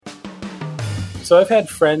So I've had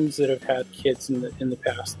friends that have had kids in the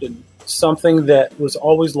past, and something that was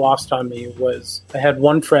always lost on me was I had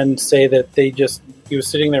one friend say that he was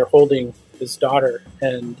sitting there holding his daughter,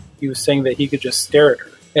 and he was saying that he could just stare at her.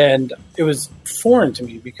 And it was foreign to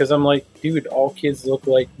me because I'm like, dude, all kids look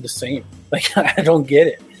like the same. Like, I don't get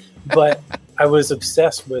it. But I was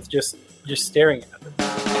obsessed with just staring at her.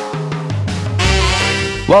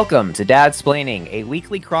 Welcome to Dadsplaining, a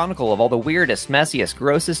weekly chronicle of all the weirdest, messiest,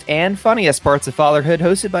 grossest, and funniest parts of fatherhood,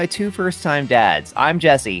 hosted by two first-time dads. I'm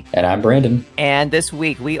Jesse. And I'm Brandon. And this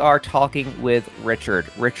week we are talking with Richard.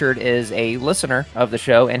 Richard is a listener of the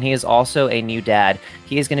show, and he is also a new dad.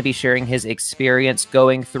 He is going to be sharing his experience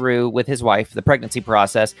going through with his wife the pregnancy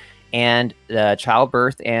process and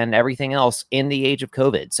childbirth and everything else in the age of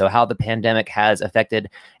COVID. So how the pandemic has affected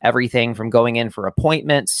everything from going in for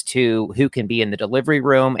appointments to who can be in the delivery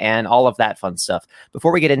room and all of that fun stuff.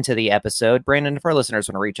 Before we get into the episode, Brandon, if our listeners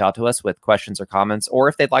want to reach out to us with questions or comments, or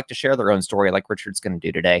if they'd like to share their own story like Richard's going to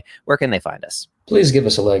do today, where can they find us? Please give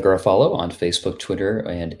us a like or a follow on Facebook, Twitter,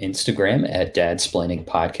 and Instagram at Dadsplaining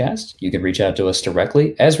Podcast. You can reach out to us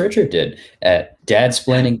directly, as Richard did, at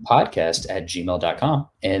dadsplainingpodcast@gmail.com.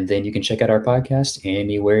 And then you can check out our podcast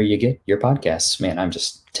anywhere you get your podcasts. Man, I'm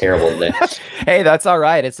just terrible today. Hey, that's all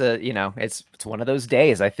right. It's it's one of those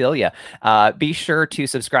days. I feel you. Be sure to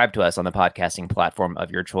subscribe to us on the podcasting platform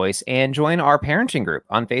of your choice and join our parenting group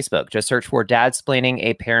on Facebook. Just search for Dadsplaining,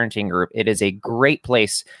 a parenting group. It is a great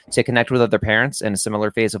place to connect with other parents in a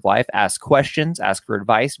similar phase of life, ask questions, ask for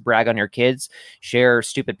advice, brag on your kids, share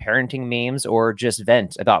stupid parenting memes, or just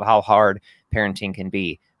vent about how hard parenting can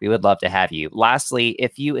be. We would love to have you. Lastly,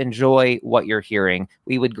 if you enjoy what you're hearing,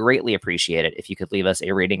 we would greatly appreciate it if you could leave us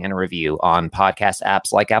a rating and a review on podcast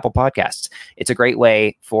apps like Apple Podcasts. It's a great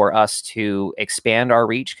way for us to expand our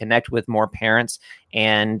reach, connect with more parents,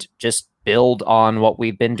 and just build on what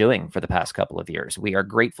we've been doing for the past couple of years. We are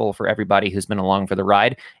grateful for everybody who's been along for the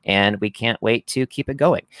ride, and we can't wait to keep it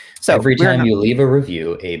going. So every time you leave a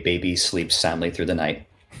review, a baby sleeps soundly through the night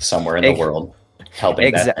somewhere in the world,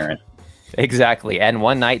 helping that parent. Exactly. And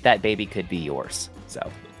one night that baby could be yours. So,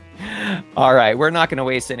 all right. We're not going to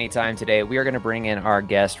waste any time today. We are going to bring in our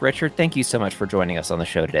guest. Richard, thank you so much for joining us on the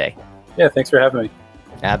show today. Yeah, thanks for having me.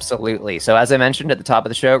 Absolutely. So as I mentioned at the top of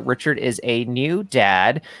the show, Richard is a new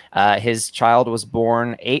dad. His child was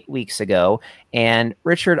born 8 weeks ago. And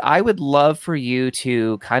Richard, I would love for you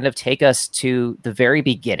to kind of take us to the very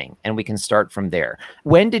beginning, and we can start from there.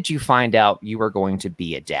 When did you find out you were going to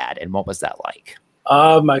be a dad, and what was that like?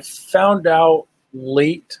 I found out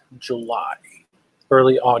late July,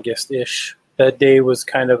 early August-ish. That day was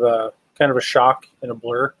kind of a shock and a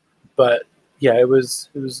blur, but yeah, it was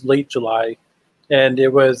late July, and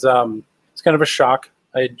it's kind of a shock.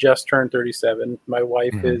 I had just turned 37. My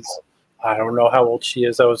wife is, I don't know how old she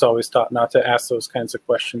is. I was always taught not to ask those kinds of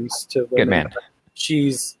questions to women. Good man.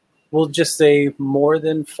 She's, we'll just say, more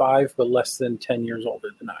than 5, but less than 10 years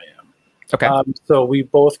older than I am. Okay. So we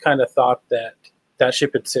both kind of thought that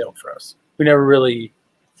ship had sailed for us. We never really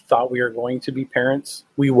thought we were going to be parents.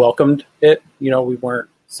 We welcomed it. We weren't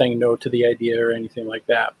saying no to the idea or anything like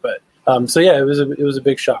that. But so yeah, it was a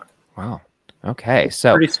big shock. Wow. Okay.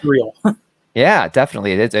 So pretty surreal. Yeah,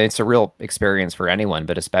 definitely. It's a real experience for anyone,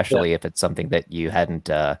 but especially if it's something that you hadn't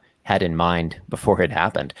had in mind before it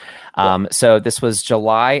happened. So this was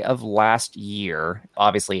July of last year,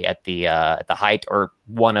 obviously at the height, or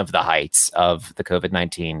one of the heights, of the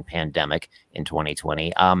COVID-19 pandemic in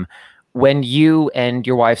 2020. When you and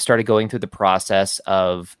your wife started going through the process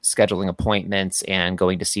of scheduling appointments and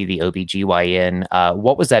going to see the OBGYN,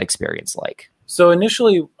 what was that experience like? So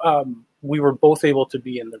initially, we were both able to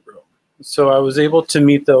be in the room. So I was able to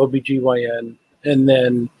meet the OBGYN, and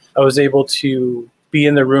then I was able to be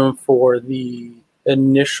in the room for the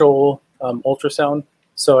initial ultrasound.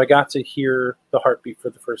 So I got to hear the heartbeat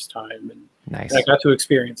for the first time, and nice. I got to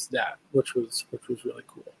experience that, which was really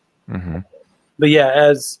cool. Mm-hmm. But yeah,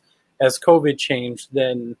 as COVID changed,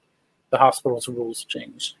 then the hospital's rules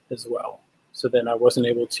changed as well. So then I wasn't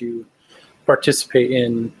able to participate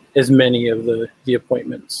in as many of the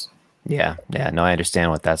appointments. Yeah. No, I understand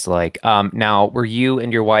what that's like. Now, were you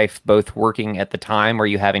and your wife both working at the time? Were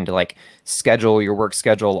you having to schedule your work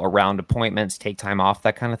schedule around appointments, take time off,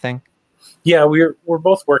 that kind of thing? Yeah, we're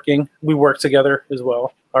both working. We work together as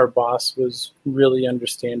well. Our boss was really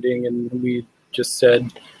understanding, and we just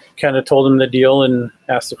kind of told him the deal and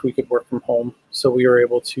asked if we could work from home. So we were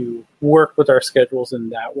able to work with our schedules in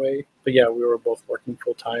that way. But yeah, we were both working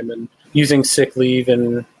full time and using sick leave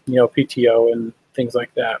and PTO and things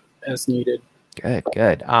like that as needed.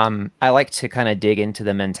 Good. I like to kind of dig into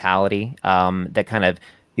the mentality that kind of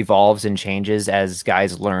evolves and changes as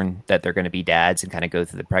guys learn that they're going to be dads and kind of go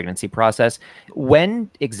through the pregnancy process.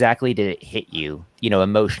 When exactly did it hit you,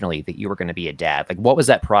 emotionally, that you were going to be a dad? Like, what was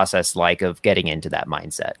that process like of getting into that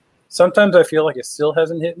mindset? Sometimes I feel like it still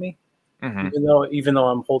hasn't hit me, Mm-hmm. even though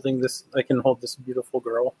I'm holding this, I can hold this beautiful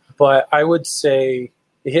girl. But I would say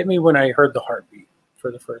it hit me when I heard the heartbeat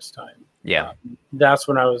for the first time. Yeah. That's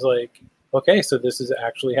when I was like, okay, so this is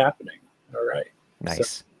actually happening. All right. Nice.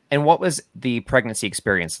 So, and what was the pregnancy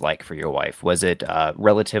experience like for your wife? Was it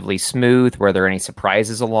relatively smooth? Were there any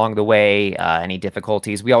surprises along the way? Any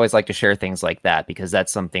difficulties? We always like to share things like that because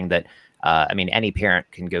that's something that, any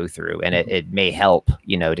parent can go through, and it may help,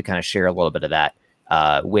 to kind of share a little bit of that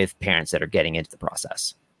with parents that are getting into the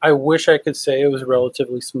process. I wish I could say it was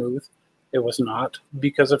relatively smooth. It was not.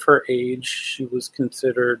 Because of her age, she was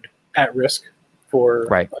considered at risk for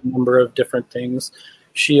a number of different things.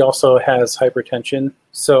 She also has hypertension,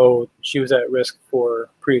 so she was at risk for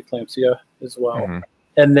preeclampsia as well. Mm-hmm.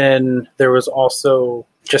 And then there was also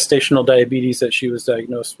gestational diabetes that she was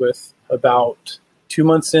diagnosed with about 2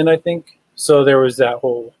 months in, I think. So there was that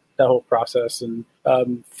whole process, and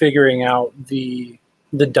figuring out the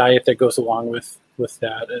diet that goes along with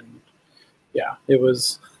that. And yeah, it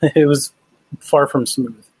was far from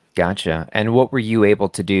smooth. Gotcha. And what were you able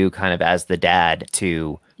to do kind of as the dad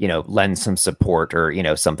to, lend some support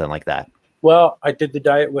or, something like that? Well, I did the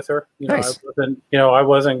diet with her. Nice. I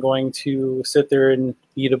wasn't going to sit there and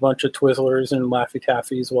eat a bunch of Twizzlers and Laffy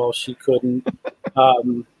Taffies while she couldn't.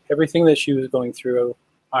 Everything that she was going through,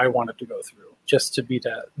 I wanted to go through just to be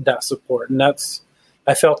that support. And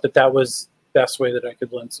I felt that was the best way that I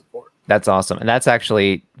could lend support. That's awesome. And that's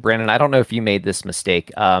actually, Brandon, I don't know if you made this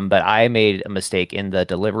mistake, but I made a mistake in the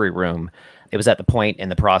delivery room. It was at the point in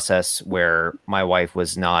the process where my wife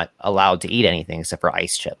was not allowed to eat anything except for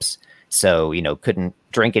ice chips. So, couldn't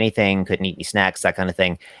drink anything, couldn't eat any snacks, that kind of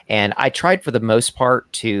thing. And I tried for the most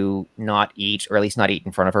part to not eat, or at least not eat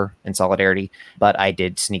in front of her in solidarity, but I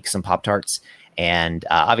did sneak some Pop-Tarts. And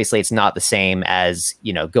obviously it's not the same as,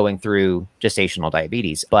 going through gestational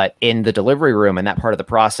diabetes, but in the delivery room and that part of the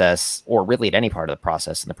process, or really at any part of the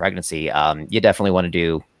process in the pregnancy, you definitely want to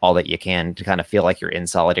do all that you can to kind of feel like you're in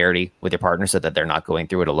solidarity with your partner so that they're not going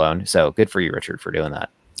through it alone. So good for you, Richard, for doing that.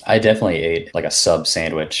 I definitely ate like a sub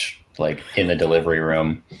sandwich, like in the delivery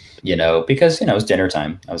room, because, it was dinner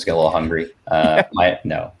time. I was getting a little hungry. But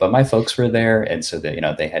my folks were there. And so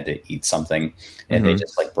they had to eat something, and they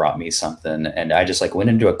just like brought me something. And I just like went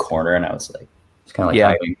into a corner, and I was like, it's kind of like,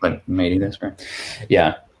 hiding, like, am I eating this? Right?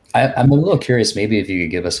 Yeah. I'm a little curious, maybe if you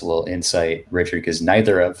could give us a little insight, Richard, because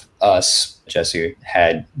neither of us, Jesse,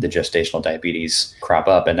 had the gestational diabetes crop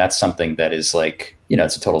up. And that's something that is like,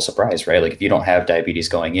 it's a total surprise, right? Like if you don't have diabetes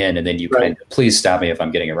going in, and then you kind of, please stop me if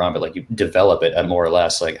I'm getting it wrong, but like you develop it more or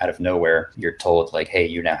less like out of nowhere, you're told like, hey,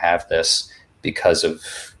 you now have this because of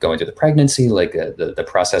going through the pregnancy. Like the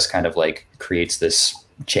process kind of like creates this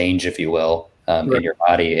change, if you will, in your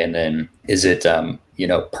body. And then is it,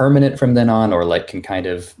 permanent from then on, or like can kind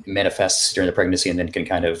of manifest during the pregnancy and then can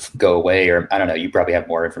kind of go away? Or I don't know, you probably have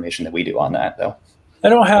more information than we do on that though. I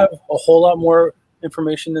don't have a whole lot more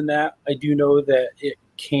information than that. I do know that it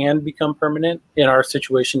can become permanent. In our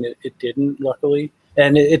situation, it didn't, luckily.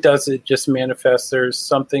 And it just manifests. There's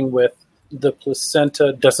something with the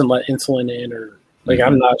placenta doesn't let insulin in, or like,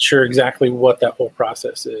 I'm not sure exactly what that whole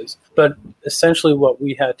process is. But essentially what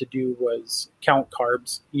we had to do was count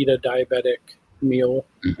carbs, eat a diabetic meal.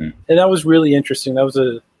 Mm-hmm. And that was really interesting. That was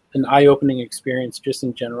an eye-opening experience just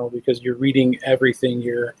in general, because you're reading everything.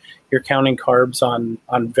 You're counting carbs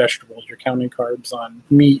on vegetables. You're counting carbs on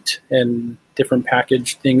meat and different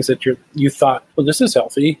packaged things that you thought, well, this is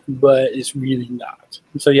healthy, but it's really not.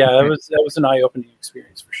 So yeah, that was an eye-opening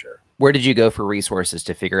experience for sure. Where did you go for resources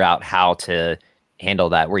to figure out how to handle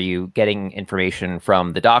that? Were you getting information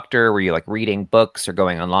from the doctor? Were you like reading books or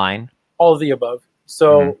going online? All of the above.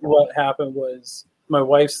 So what happened was my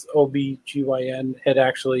wife's OB/GYN had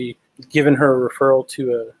actually given her a referral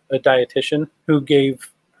to a dietitian who gave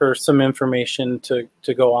her some information to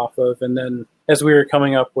go off of. And then as we were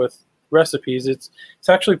coming up with recipes, it's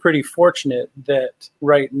actually pretty fortunate that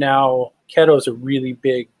right now keto is a really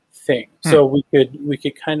big thing. So we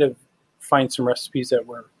could kind of find some recipes that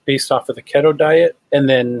were based off of the keto diet, and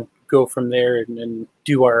then go from there and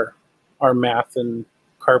do our math and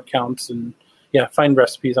carb counts, and find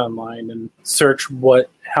recipes online and search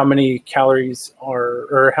how many calories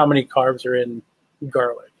or how many carbs are in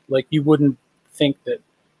garlic. Like, you wouldn't think that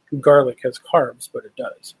garlic has carbs, but it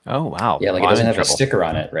does. Oh, wow. Yeah, like it doesn't have a sticker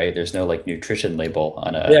on it, right? There's no like nutrition label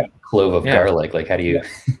on a clove of garlic. Like, how do you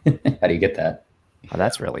get that? Oh,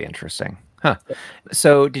 that's really interesting. Huh.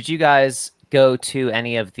 So did you guys go to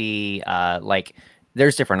any of the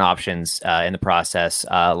there's different options in the process.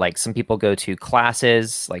 Like some people go to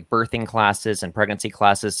classes, like birthing classes and pregnancy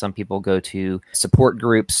classes. Some people go to support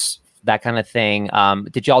groups, that kind of thing.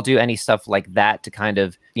 Did y'all do any stuff like that to kind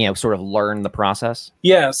of, sort of learn the process?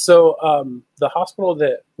 Yeah. So the hospital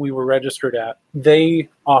that we were registered at, they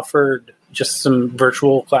offered just some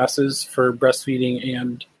virtual classes for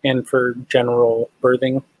breastfeeding and for general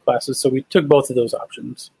birthing classes. So we took both of those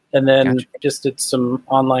options. And then just did some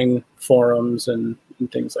online forums and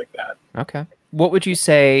things like that. Okay. What would you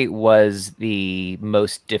say was the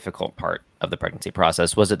most difficult part of the pregnancy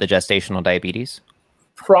process? Was it the gestational diabetes?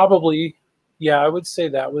 Probably. Yeah, I would say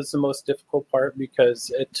that was the most difficult part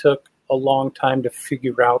because it took a long time to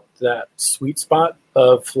figure out that sweet spot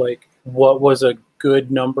of like what was a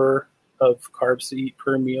good number of carbs to eat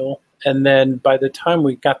per meal. And then by the time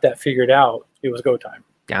we got that figured out, it was go time.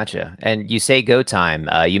 Gotcha. And you say go time.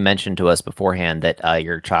 You mentioned to us beforehand that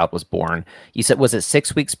your child was born. You said, was it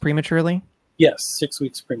 6 weeks prematurely? Yes, 6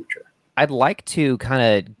 weeks premature. I'd like to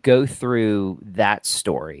kind of go through that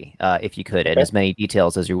story, if you could, in as many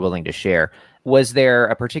details as you're willing to share. Was there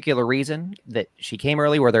a particular reason that she came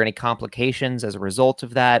early? Were there any complications as a result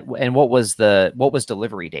of that? And what was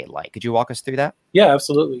delivery day like? Could you walk us through that? Yeah,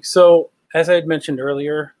 absolutely. So as I had mentioned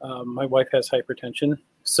earlier, my wife has hypertension.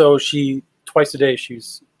 So twice a day,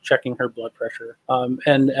 she's checking her blood pressure.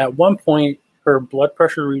 And at one point, her blood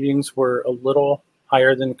pressure readings were a little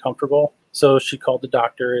higher than comfortable. So she called the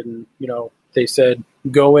doctor and, they said,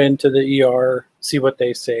 go into the ER, see what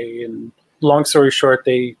they say. And long story short,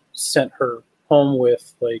 they sent her home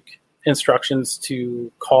with like instructions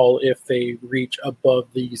to call if they reach above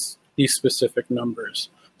these specific numbers.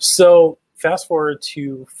 So fast forward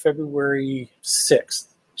to February 6th,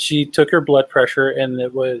 she took her blood pressure and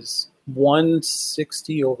it was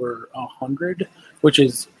 160/100, which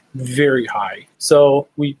is very high. So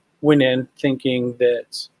we went in thinking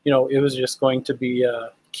that, it was just going to be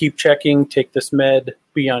keep checking, take this med,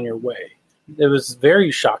 be on your way. It was very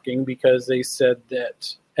shocking because they said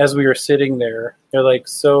that as we were sitting there, they're like,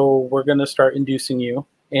 so we're going to start inducing you.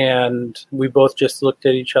 And we both just looked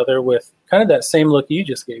at each other with kind of that same look you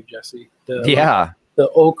just gave, Jesse. The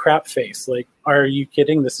oh crap face. Like, are you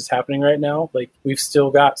kidding? This is happening right now. Like, we've still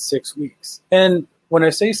got 6 weeks. And when I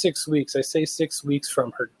say 6 weeks, I say 6 weeks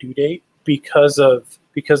from her due date because of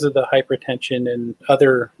the hypertension and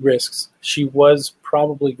other risks. She was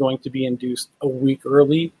probably going to be induced a week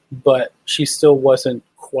early, but she still wasn't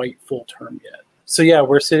quite full term yet. So yeah,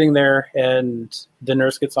 we're sitting there and the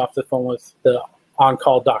nurse gets off the phone with the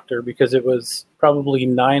on-call doctor because it was probably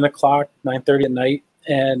 9:30 at night.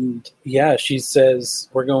 And yeah, she says,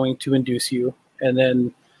 we're going to induce you. And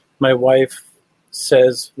then my wife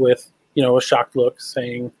says with, a shocked look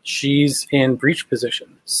saying she's in breech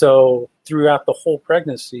position. So throughout the whole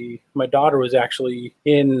pregnancy, my daughter was actually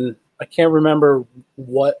in, I can't remember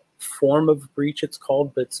what form of breech it's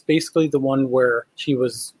called, but it's basically the one where she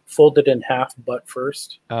was folded in half butt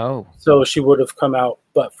first. Oh. So she would have come out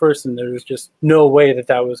butt first, and there was just no way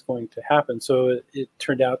that was going to happen. So it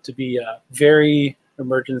turned out to be a very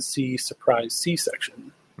emergency surprise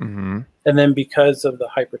C-section. Mm-hmm. And then because of the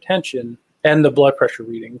hypertension and the blood pressure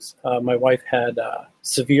readings, my wife had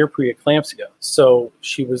severe preeclampsia. So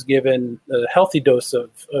she was given a healthy dose of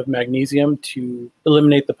magnesium to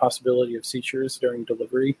eliminate the possibility of seizures during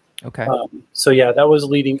delivery. Okay. So yeah, that was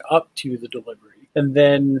leading up to the delivery. And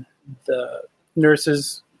then the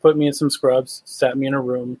nurses put me in some scrubs, sat me in a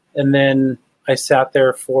room, and then I sat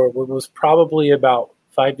there for what was probably about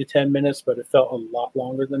 5 to 10 minutes, but it felt a lot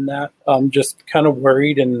longer than that. Just kind of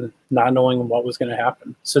worried and not knowing what was going to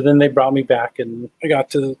happen. So then they brought me back and I got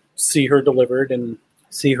to see her delivered and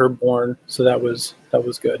see her born. So that was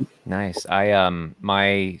good. Nice.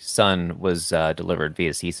 My son was delivered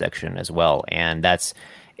via C-section as well. And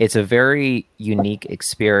it's a very unique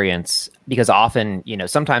experience because often,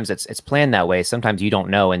 sometimes it's planned that way. Sometimes you don't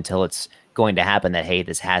know until it's going to happen that, hey,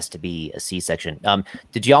 this has to be a C-section.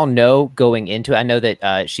 Did y'all know going into it? I know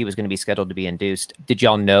that she was going to be scheduled to be induced. Did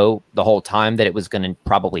y'all know the whole time that it was going to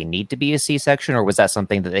probably need to be a C-section, or was that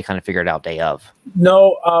something that they kind of figured out day of?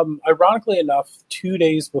 No, ironically enough, 2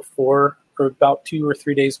 days before, or about 2 or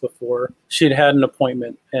 3 days before, she'd had an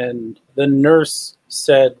appointment, and the nurse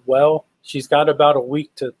said, well, she's got about a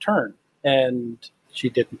week to turn, and she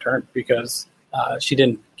didn't turn because she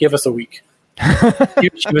didn't give us a week.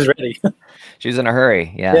 She was ready. She was in a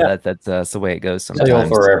hurry. Yeah. That's the way it goes sometimes. You'll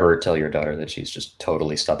forever tell your daughter that she's just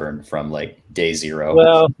totally stubborn from like day zero.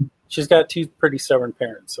 Well, she's got 2 pretty stubborn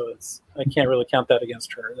parents, so I can't really count that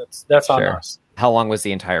against her. That's on us. How long was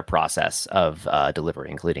the entire process of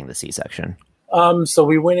delivery, including the C-section? So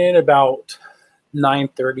we went in about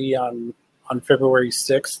 9:30 on February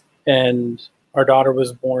 6th, and our daughter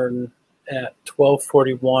was born at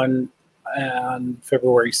 12:41 on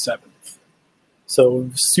February 7th. So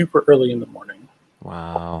super early in the morning.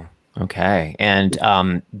 Wow. Okay.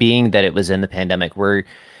 And being that it was in the pandemic,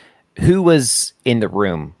 who was in the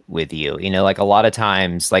room with you? You know, like a lot of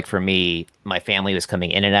times, like for me, my family was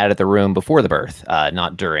coming in and out of the room before the birth,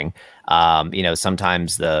 not during. You know,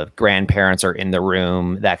 sometimes the grandparents are in the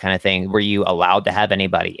room, that kind of thing. Were you allowed to have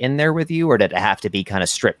anybody in there with you, or did it have to be kind of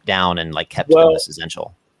stripped down and like kept to the most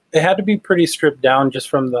essential? It had to be pretty stripped down just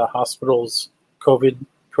from the hospital's COVID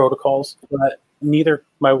protocols. But neither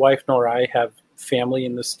my wife nor I have family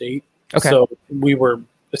in the state. Okay. So we were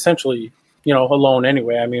essentially, alone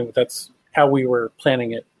anyway. I mean, that's how we were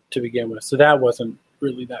planning it to begin with. So that wasn't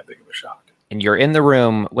really that big of a shock. And you're in the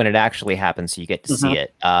room when it actually happens, so you get to see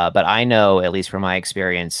it. But I know, at least from my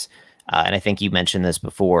experience, and I think you mentioned this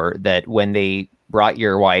before, that when they brought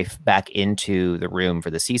your wife back into the room for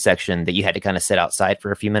the C-section, that you had to kind of sit outside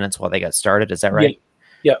for a few minutes while they got started. Is that right?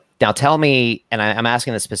 Yeah. Now tell me, and I'm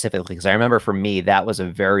asking this specifically because I remember for me, that was a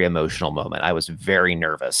very emotional moment. I was very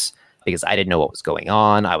nervous because I didn't know what was going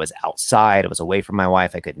on. I was outside. I was away from my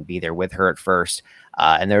wife. I couldn't be there with her at first.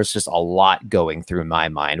 And there's just a lot going through my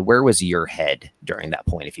mind. Where was your head during that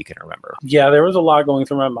point, if you can remember? Yeah, there was a lot going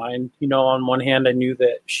through my mind. On one hand, I knew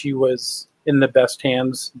that she was in the best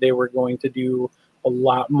hands. They were going to do a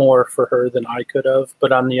lot more for her than I could have.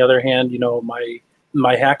 But on the other hand,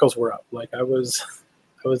 my hackles were up. Like I was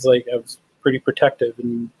pretty protective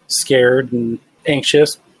and scared and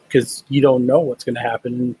anxious because you don't know what's going to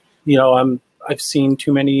happen. I've seen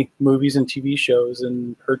too many movies and TV shows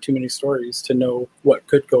and heard too many stories to know what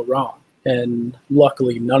could go wrong. And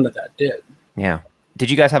luckily, none of that did. Yeah.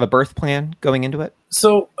 Did you guys have a birth plan going into it?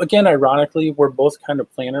 So again, ironically, we're both kind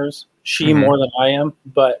of planners. She more than I am,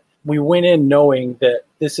 but we went in knowing that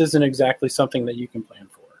this isn't exactly something that you can plan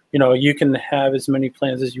for. You can have as many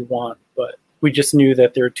plans as you want, but we just knew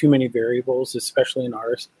that there are too many variables, especially in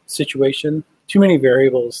our situation, too many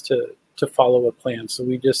variables to follow a plan. So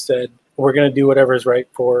we just said, we're going to do whatever is right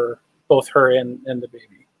for both her and the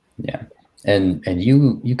baby. Yeah. And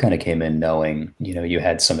you kind of came in knowing, you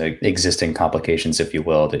had some existing complications, if you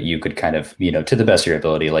will, that you could kind of, to the best of your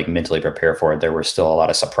ability, like mentally prepare for it. There were still a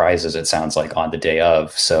lot of surprises, it sounds like, on the day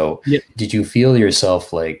of. So Did you feel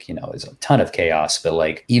yourself like, it was a ton of chaos, but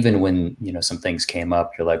like, even when, some things came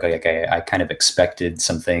up, you're like, okay, I kind of expected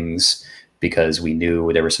some things because we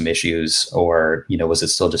knew there were some issues, or, was it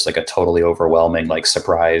still just like a totally overwhelming, like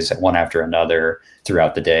surprise one after another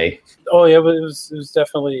throughout the day? Oh yeah, but it was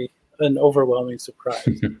definitely an overwhelming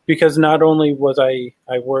surprise because not only was I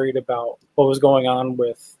worried about what was going on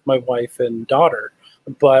with my wife and daughter,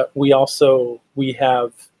 but we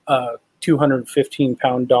have a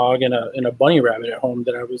 215-pound dog and a bunny rabbit at home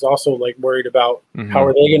that I was also like worried about how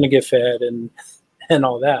are they going to get fed and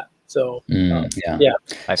all that. So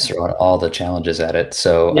I throw out all the challenges at it.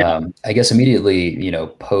 So I guess immediately,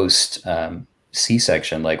 post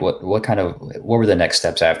C-section, like what were the next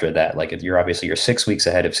steps after that? Like you're 6 weeks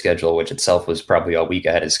ahead of schedule, which itself was probably a week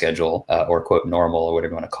ahead of schedule, or quote normal, or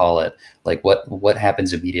whatever you want to call it. Like what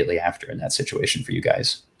happens immediately after in that situation for you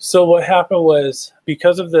guys? So what happened was,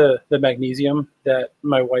 because of the magnesium that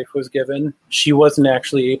my wife was given, she wasn't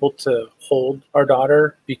actually able to hold our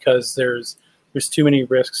daughter because there's too many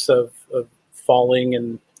risks of falling,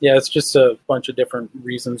 and it's just a bunch of different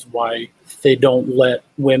reasons why they don't let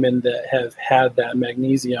women that have had that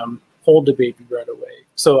magnesium hold the baby right away.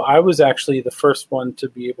 So I was actually the first one to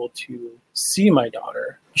be able to see my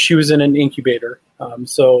daughter. She was in an incubator.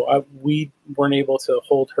 We weren't able to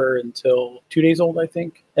hold her until 2 days old, I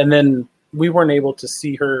think. And then we weren't able to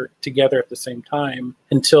see her together at the same time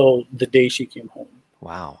until the day she came home.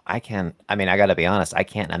 Wow. I got to be honest, I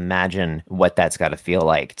can't imagine what that's got to feel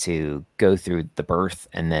like to go through the birth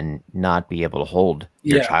and then not be able to hold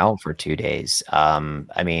your child for 2 days.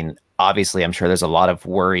 Obviously, I'm sure there's a lot of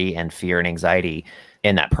worry and fear and anxiety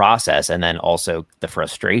in that process. And then also the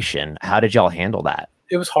frustration. How did y'all handle that?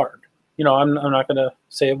 It was hard. I'm not going to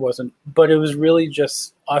say it wasn't, but it was really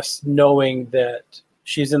just us knowing that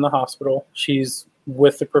she's in the hospital. She's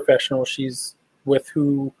with the professional. She's with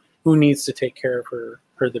who needs to take care of her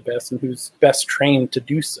the best and who's best trained to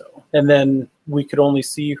do so. And then we could only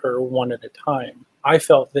see her one at a time. I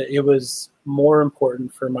felt that it was more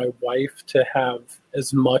important for my wife to have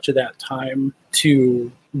as much of that time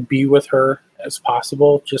to be with her as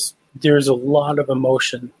possible. Just there's a lot of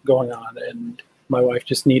emotion going on, and my wife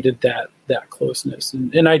just needed that closeness.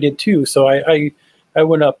 And I did too. So I I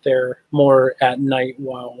went up there more at night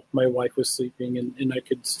while my wife was sleeping, and I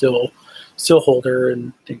could still hold her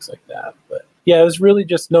and things like that. But yeah, it was really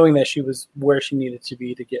just knowing that she was where she needed to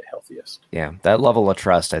be to get healthiest. Yeah, that level of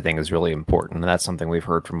trust, I think, is really important. And that's something we've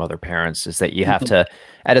heard from other parents, is that you have to,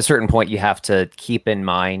 at a certain point, you have to keep in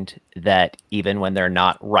mind that even when they're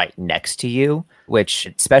not right next to you, which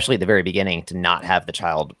especially at the very beginning, to not have the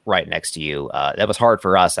child right next to you, that was hard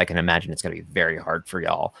for us. I can imagine it's going to be very hard for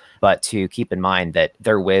y'all. But to keep in mind that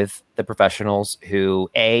they're with the professionals who,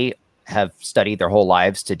 A, have studied their whole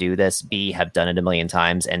lives to do this, B, have done it a million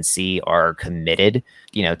times, and C, are committed,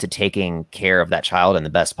 to taking care of that child in the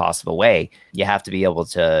best possible way. You have to be able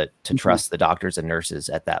to trust the doctors and nurses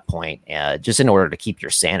at that point, just in order to keep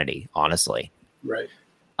your sanity, honestly. Right.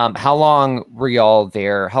 How long were y'all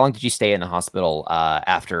there? How long did you stay in the hospital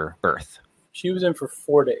after birth? She was in for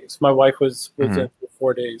 4 days. My wife was in for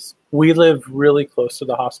 4 days. We live really close to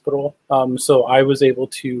the hospital, so I was able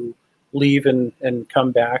to leave and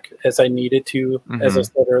come back as I needed to, as I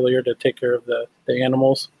said earlier, to take care of the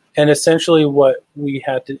animals. And essentially what we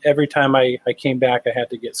had to, every time I came back, I had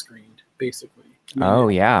to get screened, basically. Oh,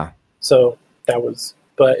 yeah. So that was,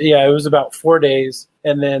 but yeah, it was about 4 days.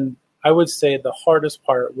 And then I would say the hardest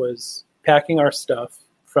part was packing our stuff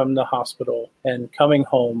from the hospital and coming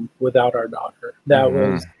home without our daughter. That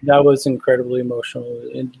was incredibly emotional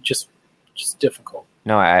and just difficult.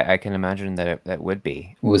 No, I can imagine that that would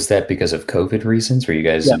be. Was that because of COVID reasons, where you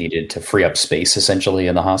guys needed to free up space essentially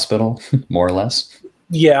in the hospital, more or less?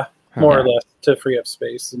 Yeah, more or less, to free up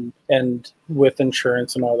space. And with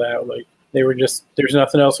insurance and all that, like, they were just, there's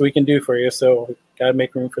nothing else we can do for you, so gotta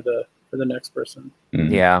make room for the next person.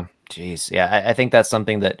 Yeah, geez. Yeah, I think that's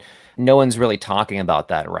something that no one's really talking about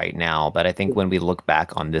that right now. But I think when we look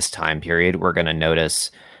back on this time period, we're going to notice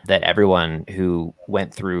that everyone who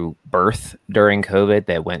went through birth during COVID,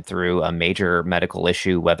 that went through a major medical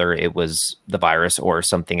issue, whether it was the virus or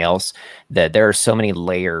something else, that there are so many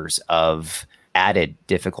layers of added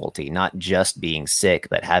difficulty, not just being sick,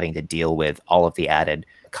 but having to deal with all of the added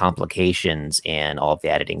complications and all of the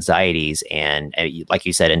added anxieties. And like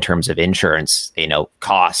you said, in terms of insurance,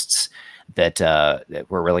 costs, that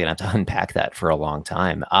we're really going to have to unpack that for a long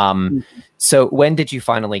time. So when did you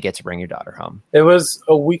finally get to bring your daughter home? It was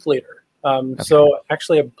a week later. So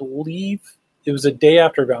actually, I believe it was a day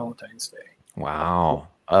after Valentine's Day. Wow.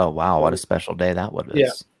 Oh, wow. What a special day that was.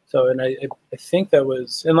 Yeah. So, and I think that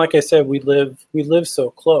was, and like I said, we live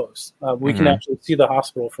so close. We can actually see the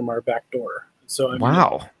hospital from our back door. So, I mean,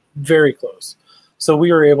 wow, very close. So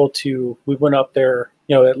we were able to, we went up there,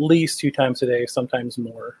 at least 2 times a day, sometimes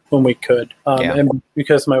more when we could. And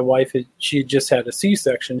because my wife, she had just had a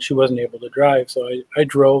C-section, she wasn't able to drive. So I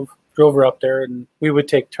drove her up there, and we would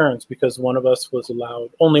take turns because only one of us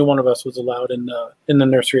was allowed in the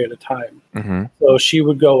nursery at a time. So she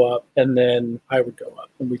would go up and then I would go up.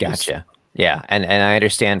 And we Gotcha. Yeah. And I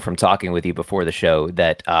understand from talking with you before the show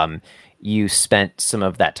that, you spent some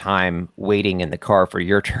of that time waiting in the car for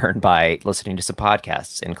your turn by listening to some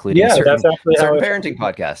podcasts, including certain parenting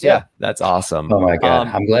podcasts. Yeah, that's awesome. Oh my God.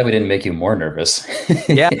 I'm glad we didn't make you more nervous.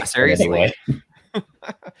 Yeah, seriously.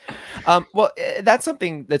 Well, that's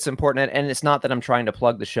something that's important. And it's not that I'm trying to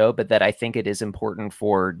plug the show, but that I think it is important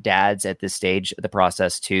for dads at this stage of the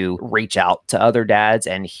process to reach out to other dads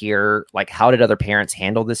and hear, like, how did other parents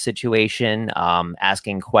handle this situation?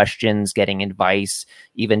 Asking questions, getting advice,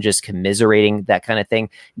 even just commiserating, that kind of thing.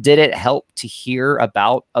 Did it help to hear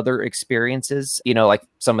about other experiences, like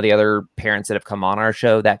some of the other parents that have come on our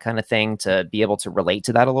show, that kind of thing, to be able to relate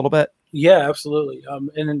to that a little bit? Yeah, absolutely.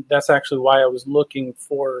 And that's actually why I was looking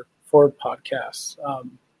for podcasts,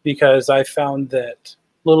 because I found that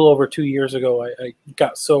a little over 2 years ago, I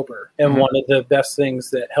got sober. And one of the best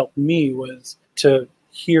things that helped me was to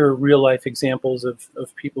hear real life examples of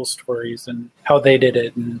people's stories and how they did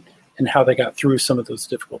it and how they got through some of those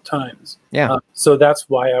difficult times. Yeah. So that's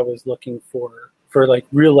why I was looking for like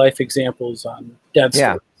real life examples on dad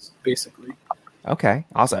stories, basically. Okay,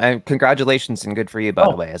 awesome. And congratulations and good for you, by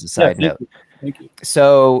the way, as a side note. Thank you.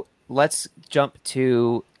 So let's jump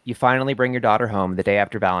to, you finally bring your daughter home the day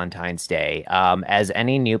after Valentine's Day. As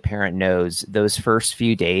any new parent knows, those first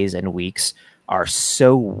few days and weeks are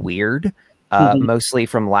so weird, mostly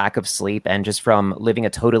from lack of sleep and just from living a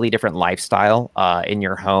totally different lifestyle in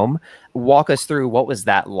your home. Walk us through, what was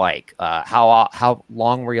that like? How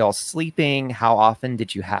long were y'all sleeping? How often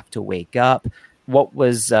did you have to wake up? What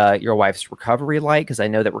was your wife's recovery like? Because I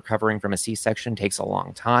know that recovering from a C-section takes a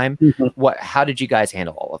long time. How did you guys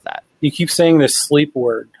handle all of that? You keep saying this sleep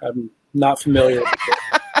word. I'm not familiar with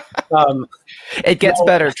it. It gets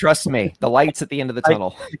better, trust me. The light's at the end of the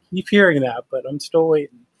tunnel. I keep hearing that, but I'm still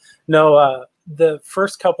waiting. No, The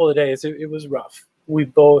first couple of days, it was rough. We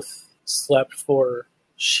both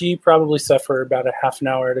she probably slept for about a half an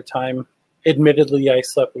hour at a time. Admittedly, I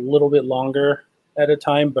slept a little bit longer at a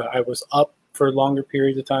time, but I was up for longer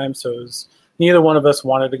periods of time. So neither one of us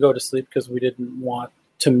wanted to go to sleep because we didn't want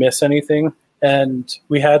to miss anything. And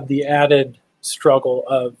we had the added struggle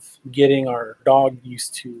of getting our dog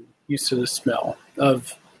used to the smell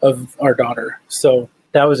of our daughter. So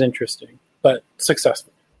that was interesting, but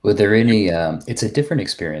successful. Were there any, it's a different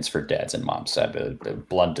experience for dads and moms,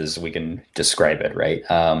 blunt as we can describe it, right?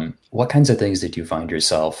 What kinds of things did you find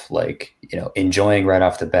yourself enjoying right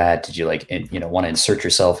off the bat? Did you want to insert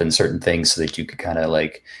yourself in certain things so that you could kind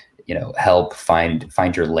of help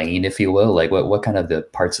find your lane, if you will? Like what kind of the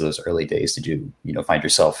parts of those early days did you, find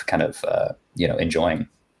yourself kind of, enjoying?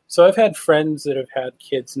 So I've had friends that have had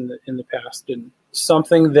kids in the past, and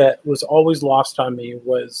something that was always lost on me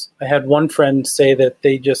was I had one friend say that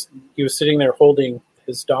he was sitting there holding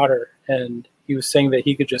his daughter and he was saying that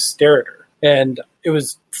he could just stare at her. And it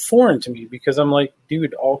was foreign to me because I'm like,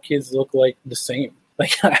 dude, all kids look like the same.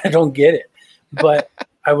 Like, I don't get it. But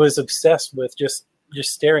I was obsessed with just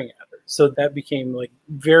staring at her. So that became like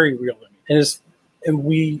very real to me. And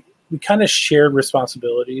we kind of shared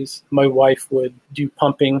responsibilities. My wife would do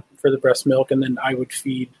pumping for the breast milk and then I would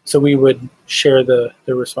feed. So we would share the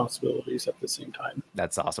responsibilities at the same time.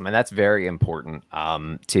 That's awesome. And that's very important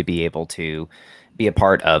to be able to be a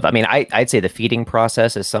part of. I mean, I'd say the feeding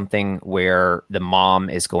process is something where the mom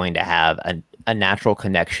is going to have a natural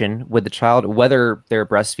connection with the child, whether they're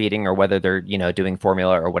breastfeeding or whether they're, doing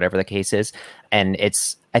formula or whatever the case is. And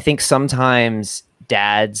I think sometimes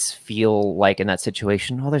dads feel like in that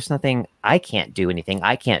situation, there's nothing, I can't do anything.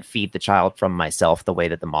 I can't feed the child from myself the way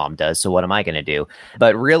that the mom does. So what am I going to do?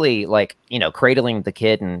 But really cradling the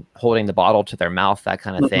kid and holding the bottle to their mouth, that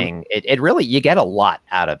kind of thing, it really, you get a lot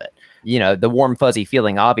out of it. The warm, fuzzy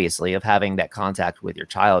feeling, obviously, of having that contact with your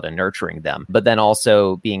child and nurturing them, but then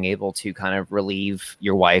also being able to kind of relieve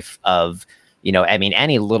your wife of,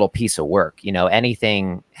 any little piece of work,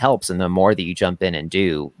 anything helps. And the more that you jump in and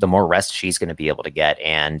do, the more rest she's going to be able to get.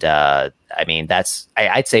 And that's,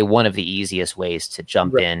 I'd say, one of the easiest ways to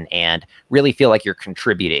jump in and really feel like you're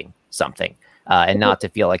contributing something and not to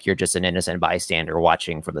feel like you're just an innocent bystander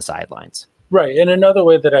watching from the sidelines. Right. And another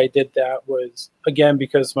way that I did that was, again,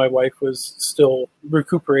 because my wife was still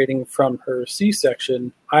recuperating from her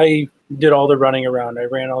C-section, I did all the running around. I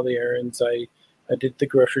ran all the errands. I did the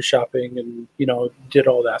grocery shopping and, did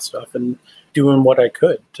all that stuff and doing what I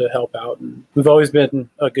could to help out. And we've always been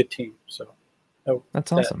a good team. So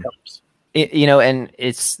that's awesome. That helps. And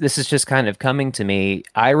this is just kind of coming to me.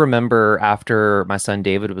 I remember after my son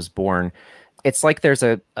David was born, it's like there's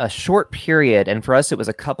a short period, and for us, it was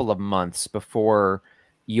a couple of months before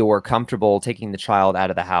you're comfortable taking the child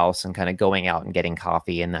out of the house and kind of going out and getting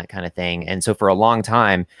coffee and that kind of thing. And so for a long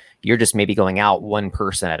time, you're just maybe going out one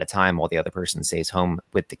person at a time while the other person stays home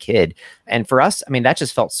with the kid. And for us, that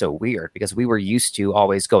just felt so weird because we were used to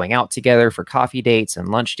always going out together for coffee dates and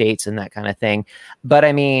lunch dates and that kind of thing. But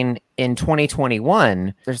in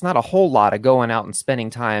 2021, there's not a whole lot of going out and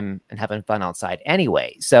spending time and having fun outside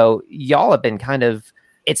anyway. So y'all have been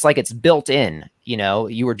it's like it's built in,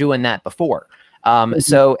 you were doing that before.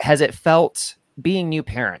 So has it felt, being new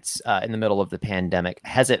parents in the middle of the pandemic,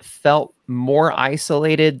 has it felt more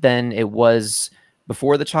isolated than it was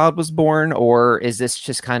before the child was born? Or is this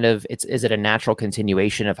just is it a natural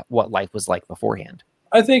continuation of what life was like beforehand?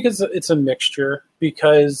 I think it's a mixture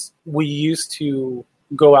because we used to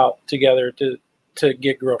go out together to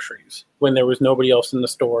get groceries when there was nobody else in the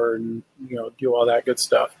store and, do all that good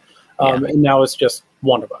stuff. And now it's just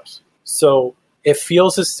one of us. So it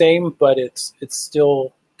feels the same, but it's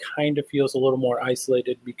still kind of feels a little more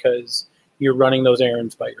isolated because you're running those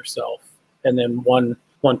errands by yourself, and then one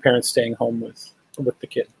parent staying home with the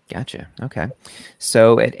kid. Gotcha. Okay.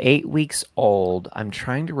 So at 8 weeks old, I'm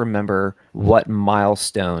trying to remember what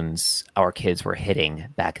milestones our kids were hitting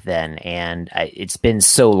back then, and it's been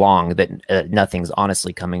so long that nothing's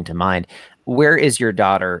honestly coming to mind. Where is your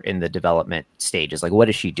daughter in the development stages? Like, what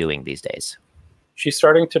is she doing these days? She's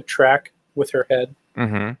starting to track with her head,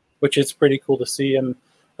 which is pretty cool to see. And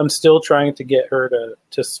I'm still trying to get her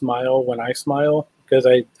to smile when I smile because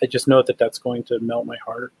I just know that that's going to melt my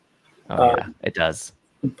heart. Yeah, it does.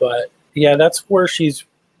 But yeah, that's where she's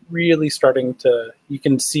really starting to, you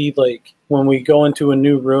can see like when we go into a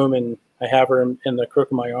new room and I have her in the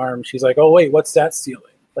crook of my arm, she's like, oh wait, what's that ceiling?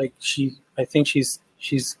 Like I think she's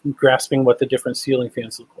grasping what the different ceiling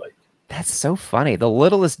fans look like. That's so funny. The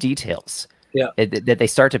littlest details that they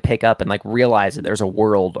start to pick up and like realize that there's a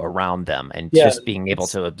world around them, and just being able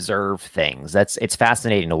to observe things. It's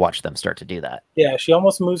fascinating to watch them start to do that. Yeah, she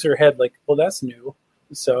almost moves her head like, well, that's new.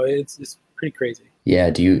 So it's pretty crazy.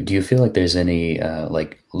 Yeah. Do you feel like there's any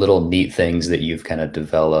like little neat things that you've kind of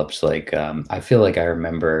developed? Like I feel like I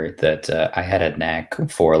remember that I had a knack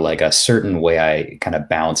for like a certain way I kind of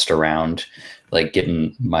bounced around, like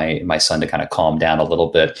getting my son to kind of calm down a little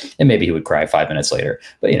bit, and maybe he would cry 5 minutes later.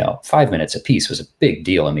 But 5 minutes a piece was a big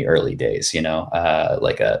deal in the early days.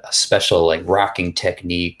 Like a special like rocking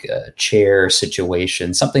technique, chair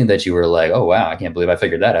situation, something that you were like, oh wow, I can't believe I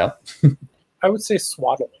figured that out. I would say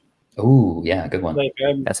swaddling. Oh yeah, good one. Like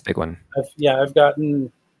that's a big one. I've gotten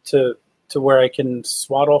to where I can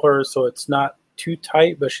swaddle her so it's not too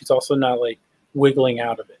tight, but she's also not like wiggling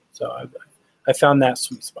out of it. So I found that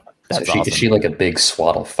sweet spot. That's so is she like a big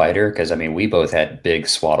swaddle fighter? Because I mean, we both had big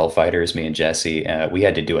swaddle fighters. Me and Jesse, we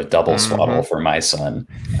had to do a double swaddle for my son.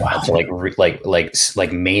 Wow. To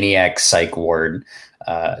like maniac psych ward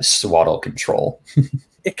swaddle control.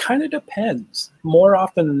 It kind of depends. More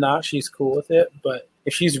often than not, she's cool with it. But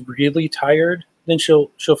if she's really tired, then she'll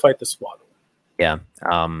fight the swaddle. Yeah.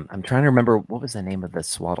 I'm trying to remember what was the name of the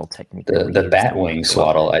swaddle technique. The Batwing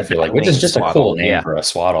swaddle, I feel like, which is just a cool name for a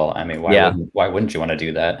swaddle. I mean, why wouldn't you want to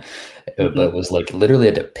do that? But it was like literally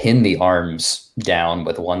had to pin the arms down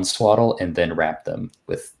with one swaddle and then wrap them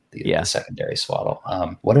with the secondary swaddle.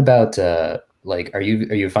 What about like, are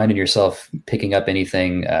you finding yourself picking up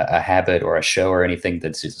anything, a habit or a show or anything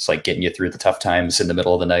that's just like getting you through the tough times in the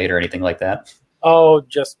middle of the night or anything like that? Oh,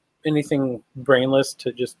 just anything brainless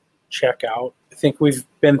to just check out. I think we've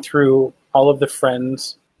been through all of the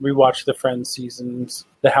Friends, rewatched the Friends seasons,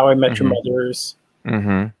 the How I Met Your Mothers,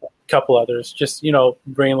 a couple others, just,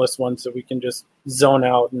 brainless ones that we can just zone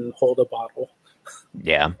out and hold a bottle.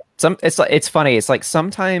 Yeah. It's funny. It's like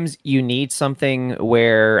sometimes you need something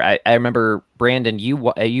where I remember, Brandon, you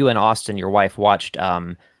and Austin, your wife, watched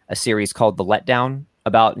a series called The Letdown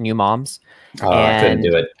about new moms. Oh, I couldn't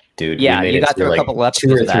do it. Dude, yeah, you got through a couple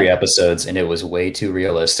episodes, 2 or 3 episodes, and it was way too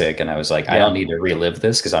realistic. And I was like, I don't need to relive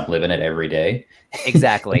this because I'm living it every day.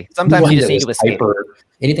 Exactly. Sometimes you just need to escape.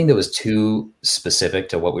 Anything that was too specific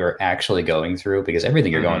to what we were actually going through, because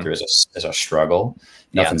everything you're going through is a struggle.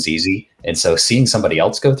 Nothing's easy. And so seeing somebody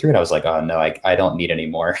else go through it, I was like, oh no, I don't need any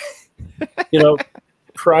more.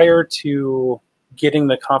 Prior to getting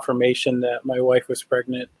the confirmation that my wife was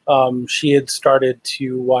pregnant, she had started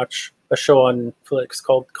to watch a show on Netflix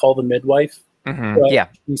called Call the Midwife.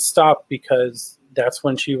 We stopped because that's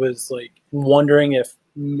when she was like wondering if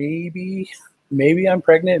maybe I'm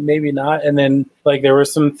pregnant, maybe not. And then like there were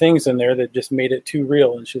some things in there that just made it too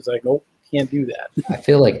real. And she's like, nope, can't do that. I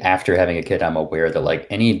feel like after having a kid, I'm aware that like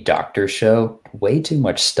any doctor show, way too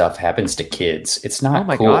much stuff happens to kids. It's not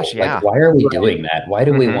cool. Gosh, yeah. Like, why are we doing that? Why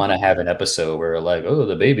do we want to have an episode where like, oh,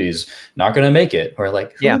 the baby's not going to make it? Or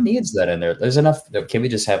like, who needs that in there? There's enough. Can we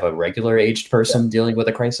just have a regular aged person dealing with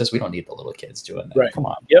a crisis? We don't need the little kids doing that. Right. Come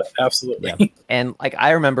on. Yep, absolutely. Yeah. And like,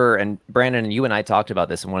 I remember, and Brandon, you and I talked about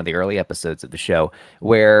this in one of the early episodes of the show,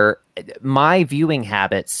 where my viewing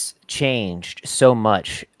habits changed so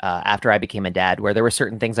much after I became a dad, where there were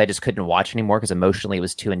certain things I just couldn't watch anymore because emotionally it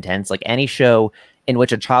was too intense. Like any show in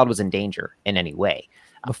which a child was in danger in any way.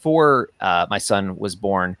 Before my son was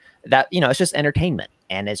born, that, it's just entertainment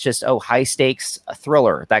and it's just, high stakes, a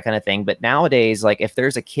thriller, that kind of thing. But nowadays, like if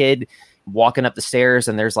there's a kid walking up the stairs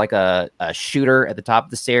and there's like a shooter at the top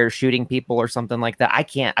of the stairs shooting people or something like that, I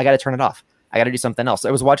got to turn it off. I got to do something else.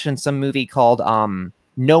 I was watching some movie called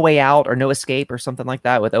No Way Out or No Escape or something like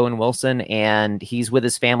that with Owen Wilson, and he's with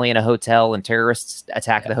his family in a hotel and terrorists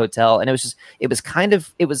attack the hotel. And it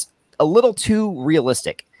was a little too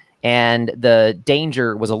realistic, and the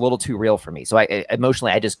danger was a little too real for me. So I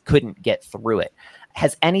emotionally, I just couldn't get through it.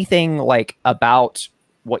 Has anything like about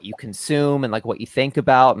what you consume and like what you think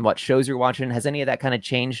about and what shows you're watching, has any of that kind of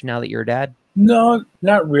changed now that you're a dad? No,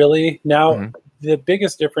 not really. Now, the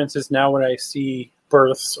biggest difference is now when I see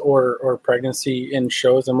births or pregnancy in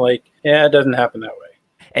shows, I'm like, yeah, it doesn't happen that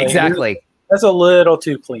way. Exactly. Like, that's a little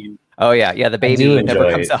too clean. Oh yeah. The baby never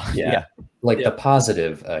comes out. Yeah. Like the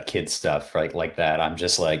positive kid stuff, right? Like that. I'm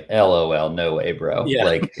just like, LOL, no way, bro. Yeah.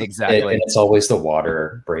 Like exactly. And it's always the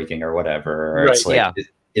water breaking or whatever. Or it's like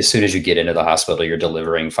as soon as you get into the hospital, you're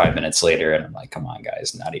delivering 5 minutes later, and I'm like, come on,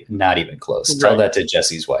 guys, not even close. Right. Tell that to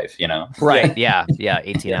Jesse's wife, Right. Yeah.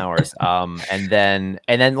 18 hours. And then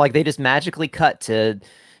like they just magically cut to,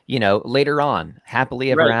 later on,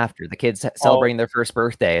 happily ever after, the kids celebrating their first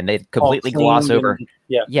birthday, and they completely gloss over.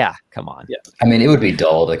 Yeah. Come on. Yeah. I mean, it would be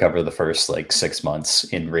dull to cover the first like 6 months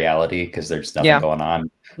in reality because there's nothing going on.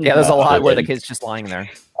 Yeah, there's a lot where the kid's just lying there.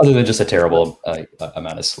 Other than just a terrible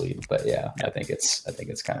amount of sleep, but yeah, I think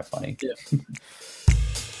it's kind of funny. Yeah.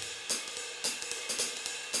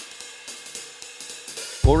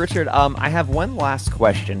 Well, Richard, I have one last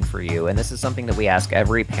question for you, and this is something that we ask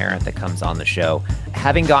every parent that comes on the show.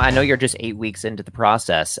 I know you're just 8 weeks into the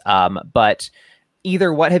process, but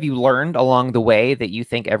either what have you learned along the way that you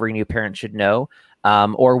think every new parent should know,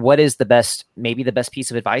 or what is the best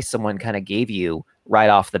piece of advice someone kind of gave you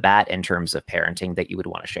right off the bat in terms of parenting that you would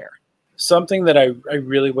want to share? Something that I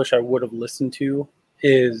really wish I would have listened to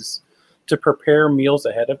is to prepare meals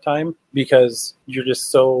ahead of time, because you're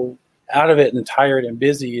just so out of it and tired and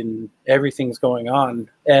busy and everything's going on.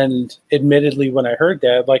 And admittedly, when I heard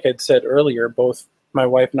that, like I'd said earlier, both my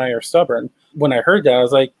wife and I are stubborn. When I heard that, I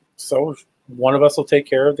was like, so one of us will take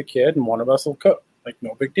care of the kid and one of us will cook. Like,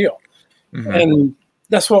 no big deal. Mm-hmm. And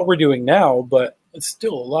that's what we're doing now, but it's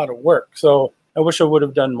still a lot of work. So I wish I would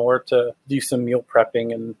have done more to do some meal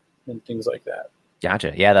prepping and things like that.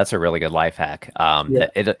 Gotcha. Yeah, that's a really good life hack.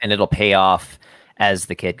 It'll pay off as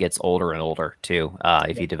the kid gets older and older too,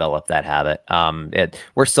 if you develop that habit.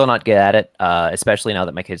 We're still not good at it, especially now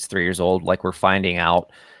that my kid's 3 years old. Like, we're finding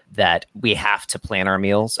out that we have to plan our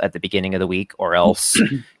meals at the beginning of the week, or else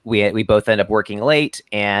we both end up working late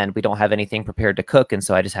and we don't have anything prepared to cook. And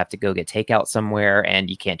so I just have to go get takeout somewhere, and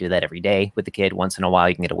you can't do that every day with the kid. Once in a while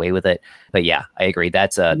you can get away with it. But yeah, I agree.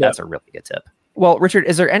 That's a really good tip. Well, Richard,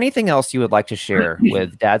 is there anything else you would like to share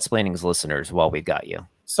with Dadsplaining's listeners while we've got you?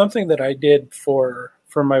 Something that I did for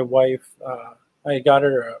my wife, I got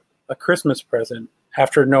her a Christmas present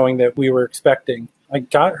after knowing that we were expecting. I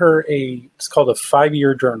got her it's called a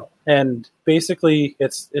 5-year journal. And basically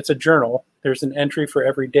it's a journal. There's an entry for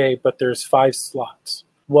every day, but there's 5 slots.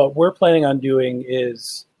 What we're planning on doing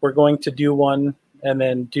is we're going to do one and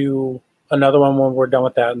then do another one when we're done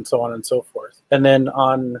with that, and so on and so forth. And then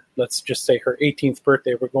on, let's just say, her 18th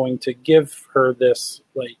birthday, we're going to give her this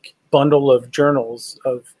like bundle of journals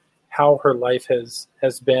of how her life has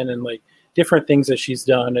been and like different things that she's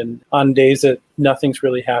done. And on days that nothing's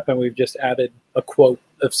really happened, we've just added a quote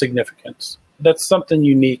of significance. That's something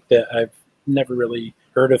unique that I've never really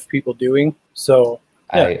heard of people doing. So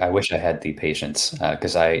yeah. I wish I had the patience,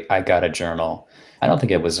 because I got a journal. I don't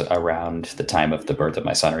think it was around the time of the birth of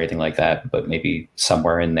my son or anything like that, but maybe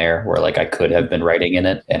somewhere in there where like I could have been writing in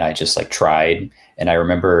it, and I just like tried. And I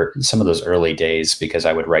remember some of those early days, because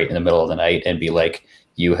I would write in the middle of the night and be like,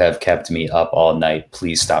 "You have kept me up all night.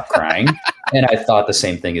 Please stop crying." And I thought the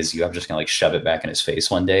same thing as you. I'm just going to like shove it back in his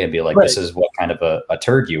face one day and be like, This is what kind of a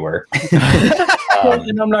turd you were.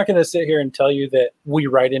 And I'm not going to sit here and tell you that we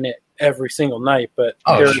write in it every single night, but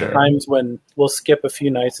there are times when we'll skip a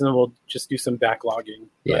few nights and then we'll just do some backlogging.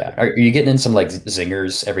 Yeah. Are you getting in some like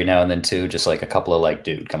zingers every now and then too? Just like a couple of like,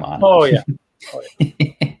 dude, come on. Oh yeah.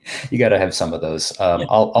 You got to have some of those.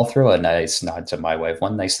 I'll throw a nice nod to my wife.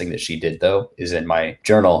 One nice thing that she did though is in my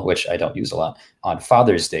journal, which I don't use a lot. On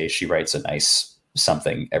Father's Day, she writes a nice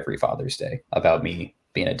something every Father's Day about me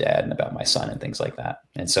being a dad and about my son and things like that.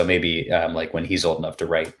 And so maybe like when he's old enough to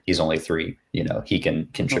write, he's only 3, he can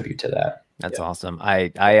contribute to that. That's awesome.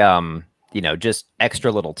 I just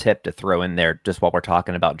extra little tip to throw in there just while we're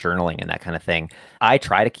talking about journaling and that kind of thing. I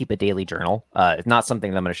try to keep a daily journal. It's not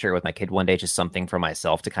something that I'm going to share with my kid one day, just something for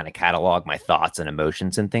myself to kind of catalog my thoughts and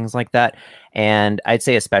emotions and things like that. And I'd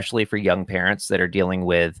say especially for young parents that are dealing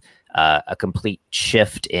with a complete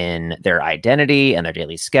shift in their identity and their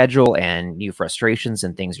daily schedule and new frustrations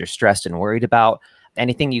and things you're stressed and worried about,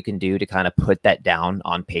 anything you can do to kind of put that down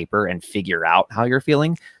on paper and figure out how you're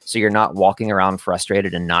feeling so you're not walking around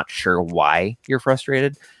frustrated and not sure why you're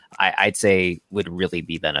frustrated, I'd say would really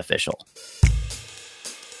be beneficial.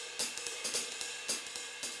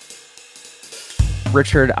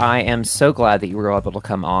 Richard, I am so glad that you were able to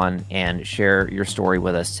come on and share your story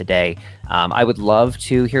with us today. I would love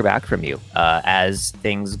to hear back from you as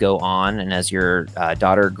things go on and as your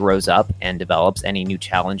daughter grows up and develops. Any new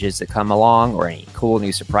challenges that come along or any cool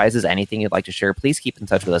new surprises, anything you'd like to share, please keep in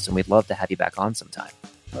touch with us and we'd love to have you back on sometime.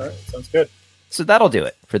 All right, sounds good. So that'll do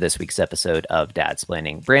it for this week's episode of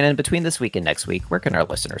Dadsplaining. Brandon, between this week and next week, where can our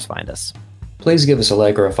listeners find us? Please give us a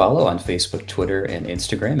like or a follow on Facebook, Twitter, and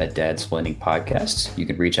Instagram at Dadsplaining Podcasts. You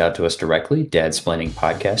can reach out to us directly,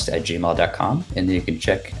 dadsplainingpodcast@gmail.com, and then you can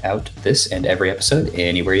check out this and every episode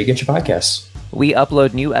anywhere you get your podcasts. We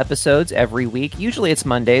upload new episodes every week. Usually it's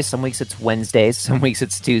Mondays. Some weeks it's Wednesdays. Some weeks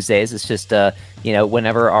it's Tuesdays. It's just,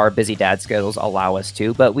 whenever our busy dad schedules allow us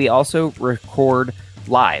to. But we also record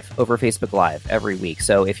live over Facebook Live every week.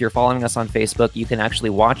 So if you're following us on Facebook, you can actually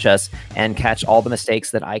watch us and catch all the mistakes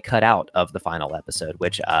that I cut out of the final episode,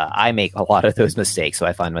 which I make a lot of those mistakes. So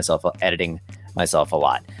I find myself editing myself a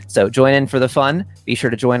lot. So join in for the fun. Be sure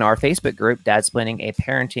to join our Facebook group, Dadsplaining, a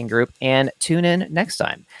parenting group, and tune in next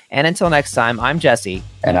time. And until next time, I'm Jesse.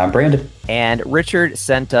 And I'm Brandon. And Richard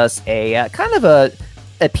sent us a kind of a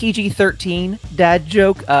PG-13 dad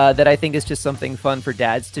joke that I think is just something fun for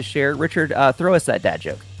dads to share. Richard, throw us that dad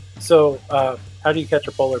joke. So, how do you catch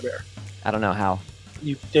a polar bear? I don't know how.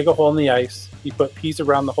 You dig a hole in the ice, you put peas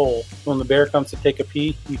around the hole. When the bear comes to take a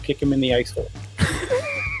pee, you kick him in the ice hole.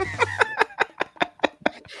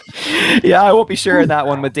 Yeah, I won't be sharing that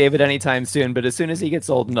one with David anytime soon, but as soon as he gets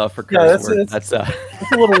old enough for curse words, that's a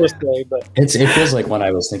little risque, but it feels like one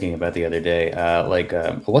I was thinking about the other day.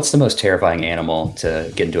 What's the most terrifying animal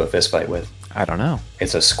to get into a fist fight with? I don't know.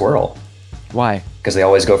 It's a squirrel. Why? Because they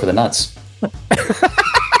always go for the nuts.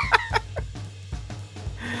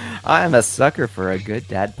 I'm a sucker for a good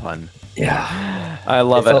dad pun. Yeah, I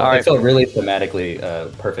love it. All right. It felt really thematically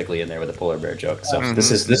perfectly in there with the polar bear joke. So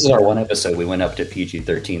this is our one episode. We went up to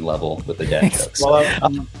PG-13 level with the dad jokes. Well,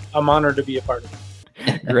 I'm honored to be a part of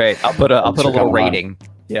it. Great. I'll put a little rating.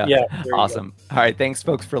 Yeah. Awesome. All right. Thanks,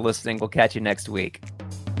 folks, for listening. We'll catch you next week.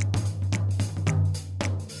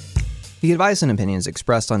 The advice and opinions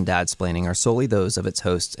expressed on Dadsplaining are solely those of its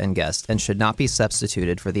hosts and guests and should not be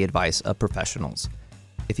substituted for the advice of professionals.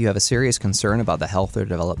 If you have a serious concern about the health or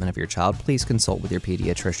development of your child, please consult with your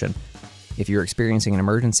pediatrician. If you're experiencing an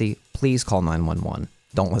emergency, please call 911.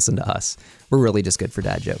 Don't listen to us. We're really just good for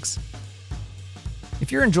dad jokes.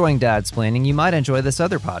 If you're enjoying Dadsplaining, you might enjoy this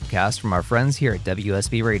other podcast from our friends here at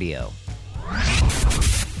WSB Radio.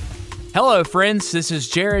 Hello, friends. This is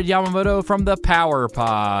Jared Yamamoto from the Power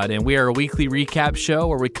Pod, and we are a weekly recap show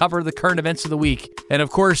where we cover the current events of the week. And of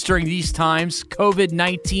course, during these times,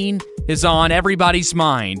 COVID-19 is on everybody's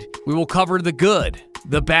mind. We will cover the good,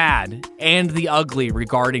 the bad, and the ugly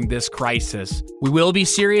regarding this crisis. We will be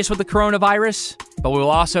serious with the coronavirus, but we will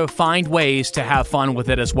also find ways to have fun with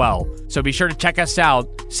it as well. So be sure to check us out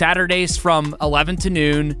Saturdays from 11 to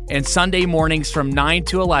noon and Sunday mornings from 9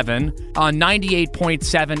 to 11 on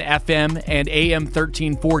 98.7 FM and AM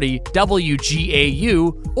 1340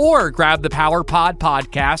 WGAU, or grab the Power Pod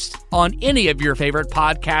podcast on any of your favorite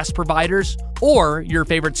podcast providers or your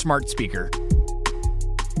favorite smart speaker.